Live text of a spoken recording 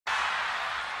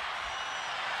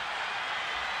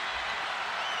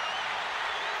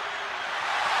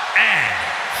And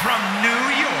from New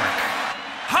York,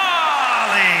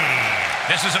 Holly.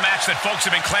 This is a match that folks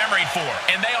have been clamoring for,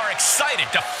 and they are excited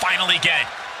to finally get it.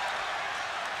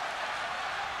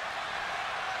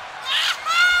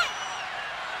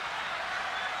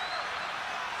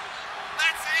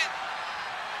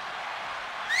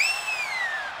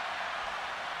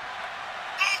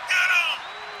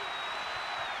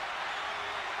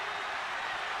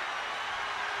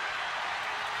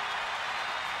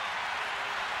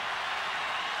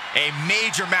 A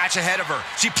major match ahead of her.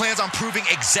 She plans on proving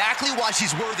exactly why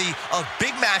she's worthy of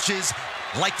big matches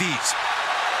like these.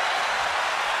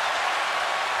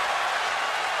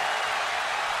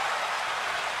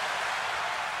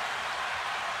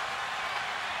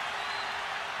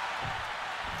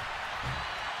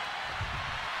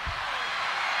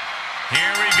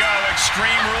 Here we go,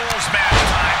 Extreme Rules match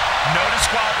time. No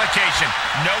disqualification,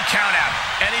 no countout,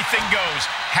 anything goes.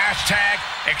 Hashtag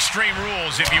Extreme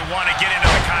Rules if you want to get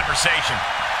into the conversation.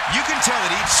 You can tell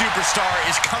that each superstar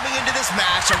is coming into this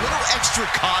match a little extra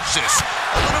cautious,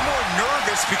 a little more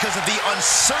nervous because of the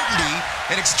uncertainty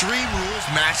an Extreme Rules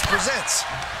match presents.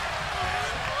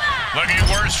 Looking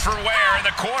worse for wear in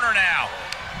the corner now.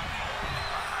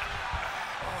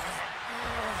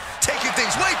 Taking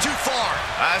things way too far.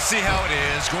 I see how it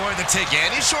is. Going to take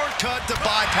any shortcut to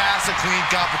bypass a clean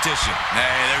competition.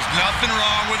 Hey, there's nothing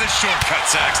wrong with a shortcut,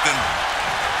 Saxton.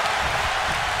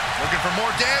 Looking for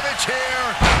more damage here.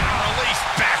 Release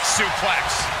back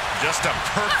suplex. Just a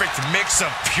perfect mix of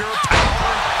pure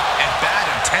power and bad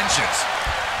intentions.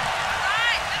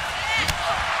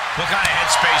 What kind of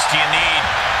headspace do you need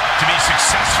to be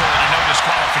successful in a no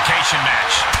disqualification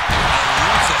match? A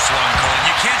ruthless one, Cole.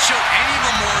 You can't show any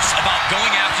remorse about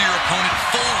going after your opponent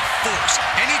full force.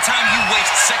 Anytime you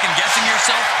waste second-guessing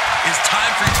yourself is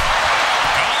time for you.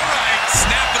 All right,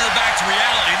 snapping her back to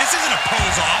reality. This isn't a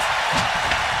pose-off.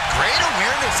 Great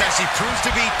awareness as she proves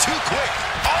to be too quick.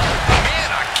 Oh, man,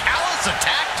 a callous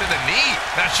attack to the knee.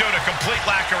 That showed a complete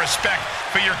lack of respect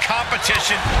for your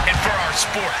competition and for our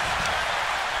sport.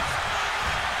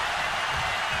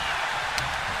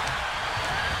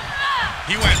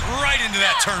 He went right into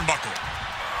that turnbuckle.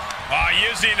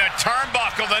 Using the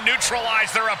turnbuckle to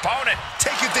neutralize their opponent.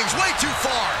 Taking things way too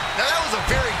far. Now, that was a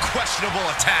very questionable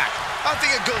attack. I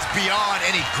think it goes beyond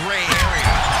any gray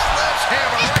area.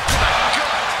 Sledgehammer right to the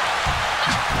gut.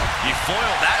 He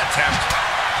foiled that attempt.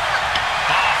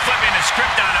 Oh, flipping the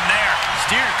script on him there.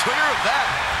 Steered clear of that.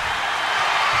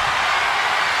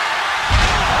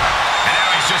 And now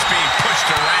he's just being pushed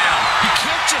around. He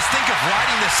can't just think of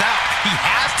riding this out. He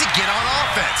has to get on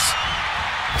offense.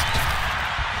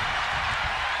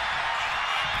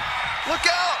 Look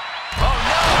out! Oh,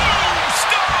 no!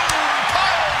 Stone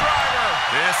pile driver!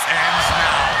 This ends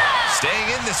now. Staying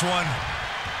in this one.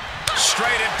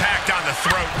 Straight impact on the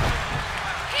throat.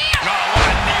 Oh,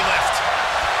 what a knee lift.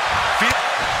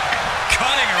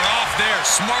 Cutting her off there.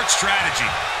 Smart strategy.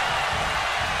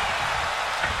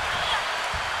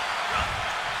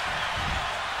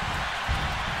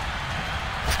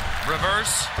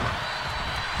 Reverse.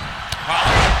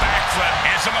 Backflip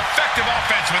and some effective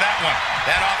offense with that one.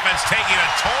 That offense taking a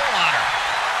toll on her.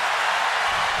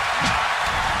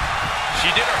 She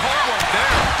did her homework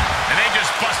there. And they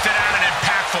just busted out an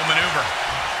impactful maneuver.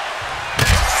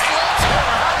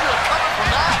 Sledgehammer, how do you recover from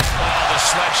that? Oh, the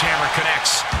sledgehammer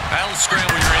connects. That'll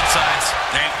scramble your insides.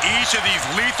 And each of these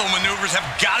lethal maneuvers have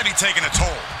got to be taking a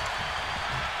toll.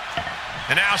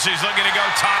 And now she's looking to go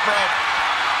top rope.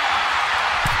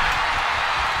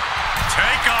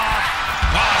 Take off.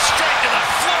 Oh, straight to the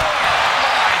floor.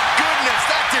 My goodness,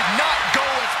 that did not go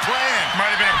as planned.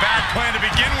 Might have been a bad plan to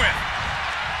begin with.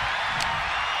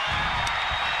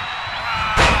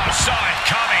 Oh, saw it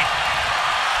coming.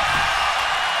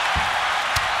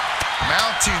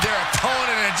 Mounting their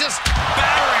opponent and just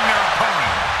battering their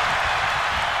opponent.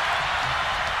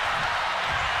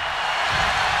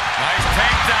 Nice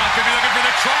takedown. Could be looking for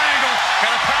the triangle.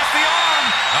 Got to pass the arm.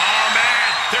 Oh, man,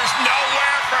 there's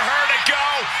nowhere for her to go.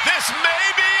 This may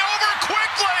be over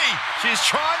quickly. She's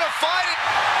trying to fight it.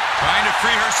 Trying to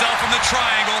free herself from the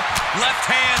triangle. Left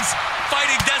hands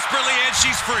fighting desperately, and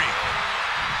she's free.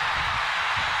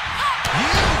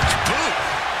 Huge boot.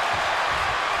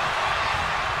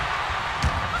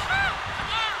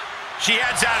 She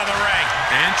heads out of the ring.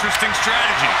 Interesting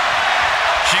strategy.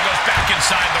 She goes back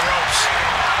inside the ropes.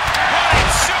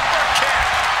 Running super kick.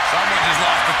 Someone just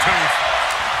lost a tooth.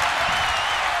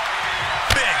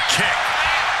 Big kick.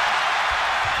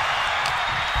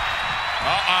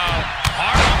 Uh-oh.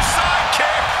 Hard side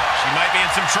kick. She might be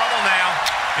in some trouble now.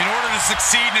 In order to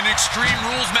succeed in an Extreme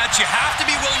Rules match, you have to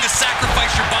be willing to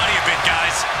sacrifice your body a bit,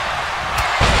 guys.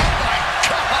 Oh, my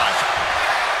God.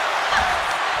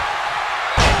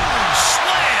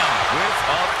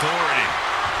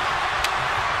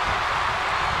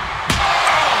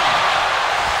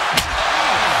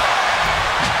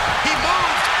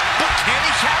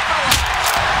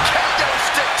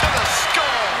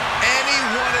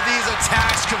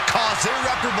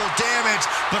 irreparable damage,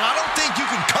 but I don't think you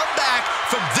can come back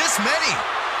from this many.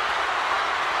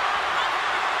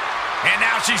 And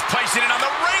now she's placing it on the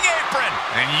ring apron.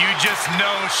 And you just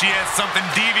know she has something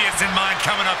devious in mind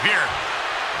coming up here.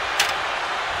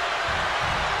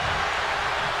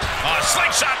 Oh,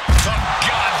 slingshot. Oh,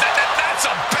 God, that's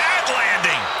a bad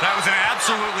landing. That was an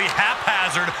absolutely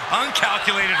haphazard,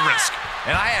 uncalculated risk.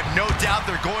 And I have no doubt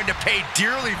they're going to pay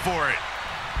dearly for it.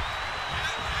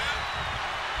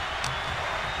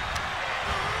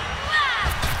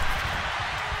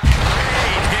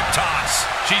 Great hip toss.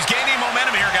 She's gaining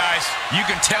momentum here, guys. You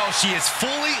can tell she is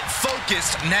fully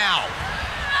focused now.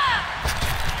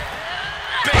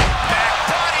 Big back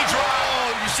body drop.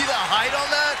 Oh, you see the height on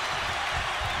that?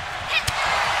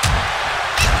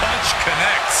 Punch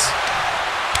connects.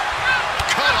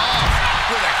 Cut off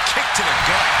with a kick to the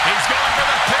gut. He's going for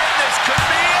the pin. This could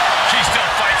be it. She still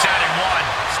fights out in one.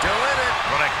 Still in it.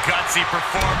 What a gutsy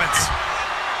performance.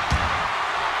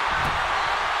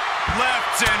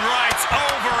 Lefts and rights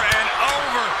over and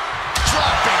over.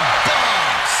 Dropping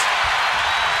bombs.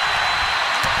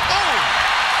 Oh!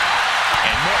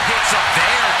 And more hits up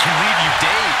there can leave you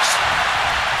dazed.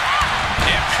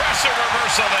 Impressive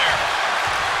reversal there.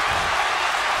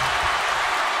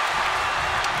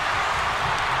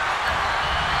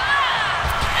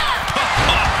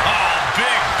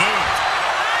 Big boot.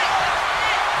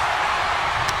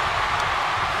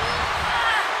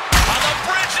 On the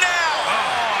bridge now.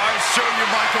 Oh, I assure you,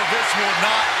 Michael, this will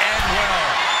not end well.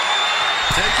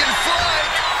 Taking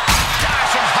flight.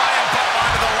 Dash him high above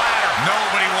onto the ladder.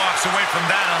 Nobody walks away from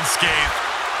that unscathed.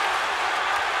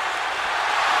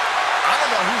 I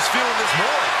don't know who's feeling this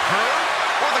more, her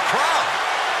or the crowd.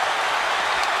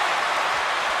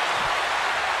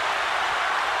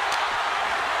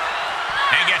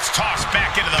 And gets tossed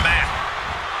back into the mat.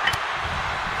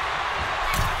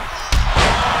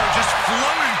 Oh, just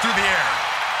floating through the air.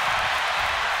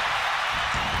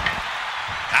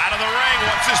 Out of the ring.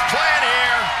 What's his plan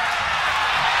here?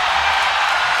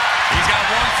 He's got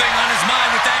one thing on his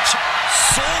mind with that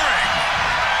soaring.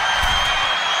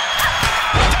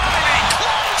 Diving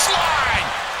clothesline.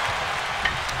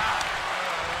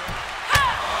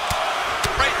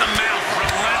 Right in the mouth.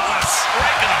 Relentless.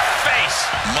 Right in the face.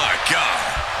 My God.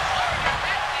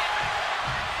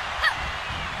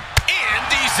 And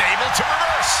he's able to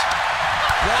reverse.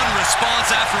 One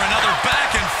response after another.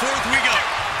 Back and forth we go.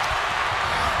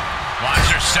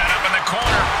 Watch her set up in the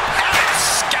corner. Have it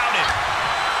scouted.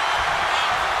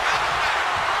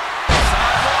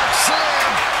 Sidewalk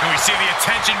slam. And we see the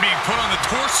attention being put on the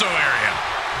torso area.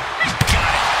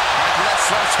 Got it. That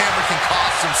sledgehammer can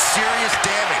cause some serious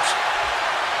damage.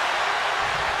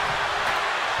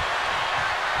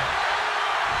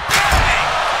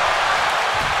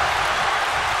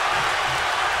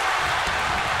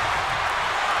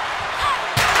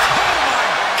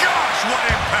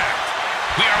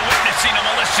 A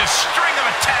malicious string of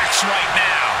attacks right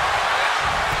now.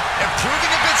 And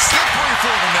proving a bit slippery for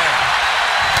them there.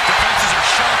 Defenses are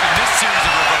sharp in this series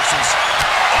of reversals.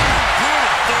 Oh,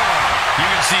 brutal form. You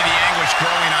can see the anguish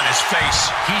growing on his face.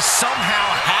 He somehow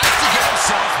has to get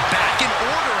himself back in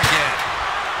order again.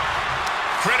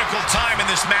 Critical time in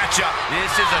this matchup.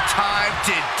 This is a time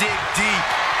to dig deep.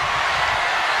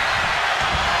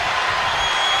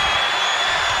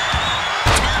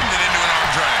 Turned it into an arm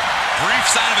drag. Brief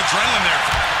sign of adrenaline there.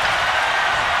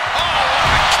 Oh,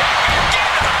 what a kick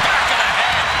again to the back of the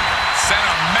head. Sent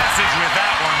a message with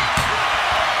that one.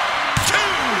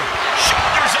 Two.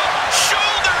 Shoulders up.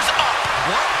 Shoulders up.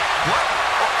 What? What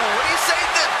do you say?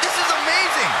 This is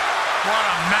amazing. What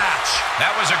a match.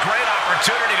 That was a great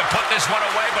opportunity to put this one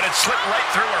away, but it slipped right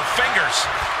through her fingers.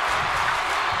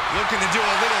 Looking to do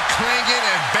a little clanging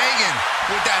and banging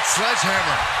with that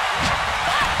sledgehammer.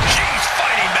 She's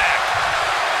fighting back.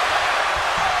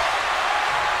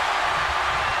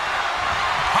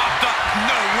 Hopped up.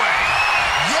 No way.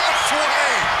 Yes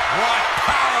way. What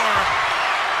power.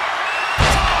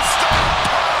 Two-star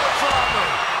power bomber.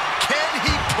 Can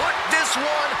he put this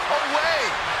one away?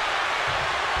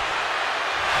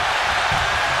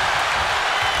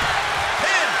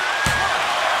 Pin.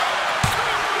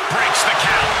 Breaks the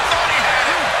count. Thought he had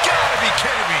it. You gotta be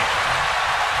kidding me.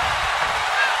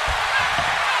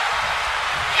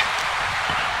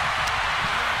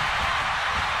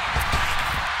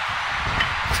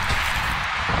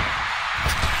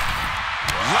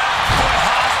 Left foot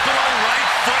hospital, right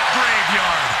foot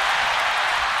graveyard.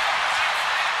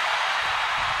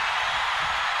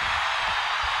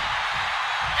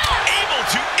 Able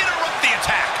to interrupt the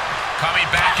attack. Coming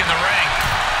back in the ring.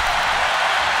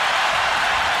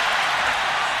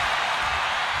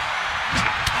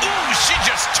 Ooh, she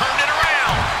just turned it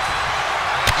around.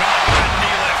 Oh, that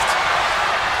knee lift.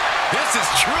 This is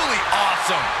truly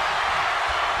awesome.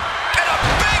 And a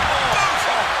big boot.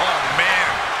 Oh,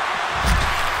 man.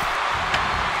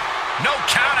 No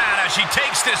count out as she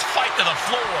takes this fight to the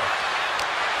floor.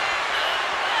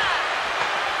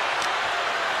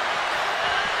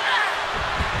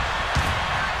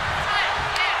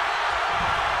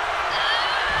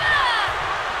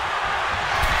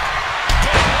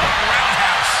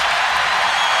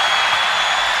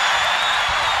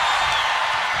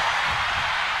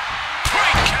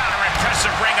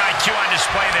 Ring IQ on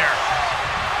display there.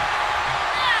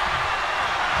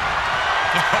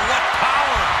 What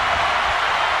power!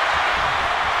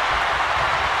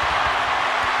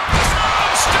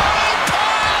 Stone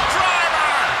pile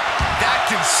driver! That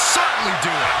can certainly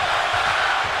do it.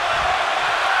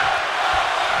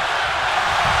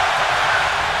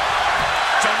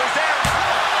 Shoulders down.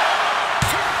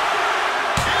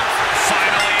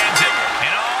 Finally ends it,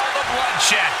 and all the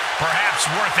bloodshed, perhaps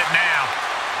worth it now.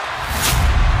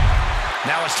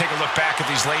 Now let's take a look back at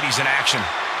these ladies in action.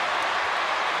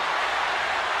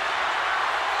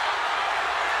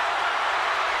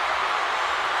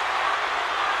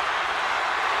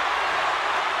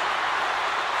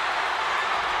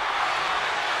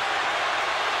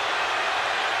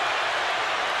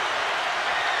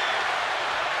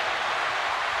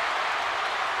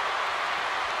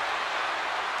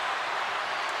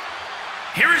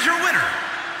 Here is your winner,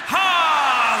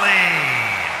 Holly.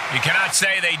 You cannot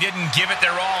say they didn't give it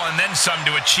their all and then some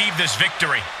to achieve this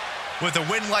victory. With a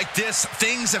win like this,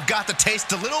 things have got to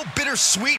taste a little bittersweet